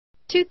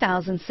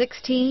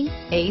2016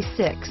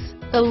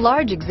 A6. The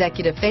large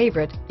executive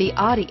favorite, the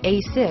Audi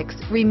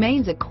A6,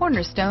 remains a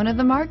cornerstone of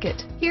the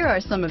market. Here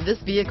are some of this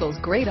vehicle's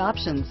great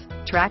options: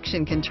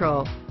 traction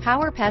control,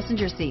 power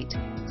passenger seat,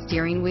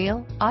 steering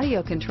wheel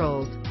audio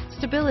controls,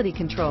 stability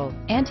control,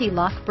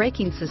 anti-lock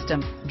braking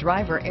system,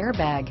 driver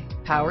airbag,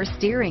 power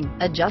steering,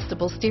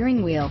 adjustable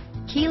steering wheel,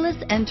 keyless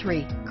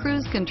entry,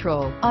 cruise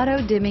control,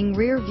 auto dimming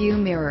rear view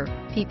mirror,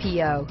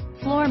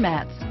 PPO, floor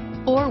mats,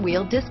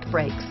 four-wheel disc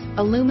brakes,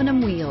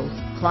 aluminum wheels,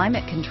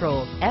 climate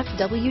control,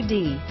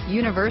 FWD,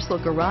 universal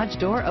garage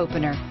door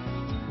opener,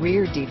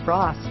 rear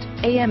defrost,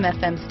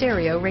 AM/FM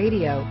stereo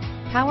radio,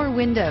 power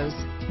windows.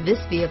 This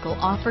vehicle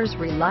offers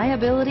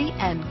reliability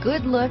and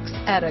good looks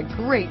at a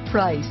great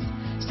price.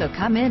 So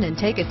come in and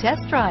take a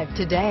test drive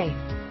today.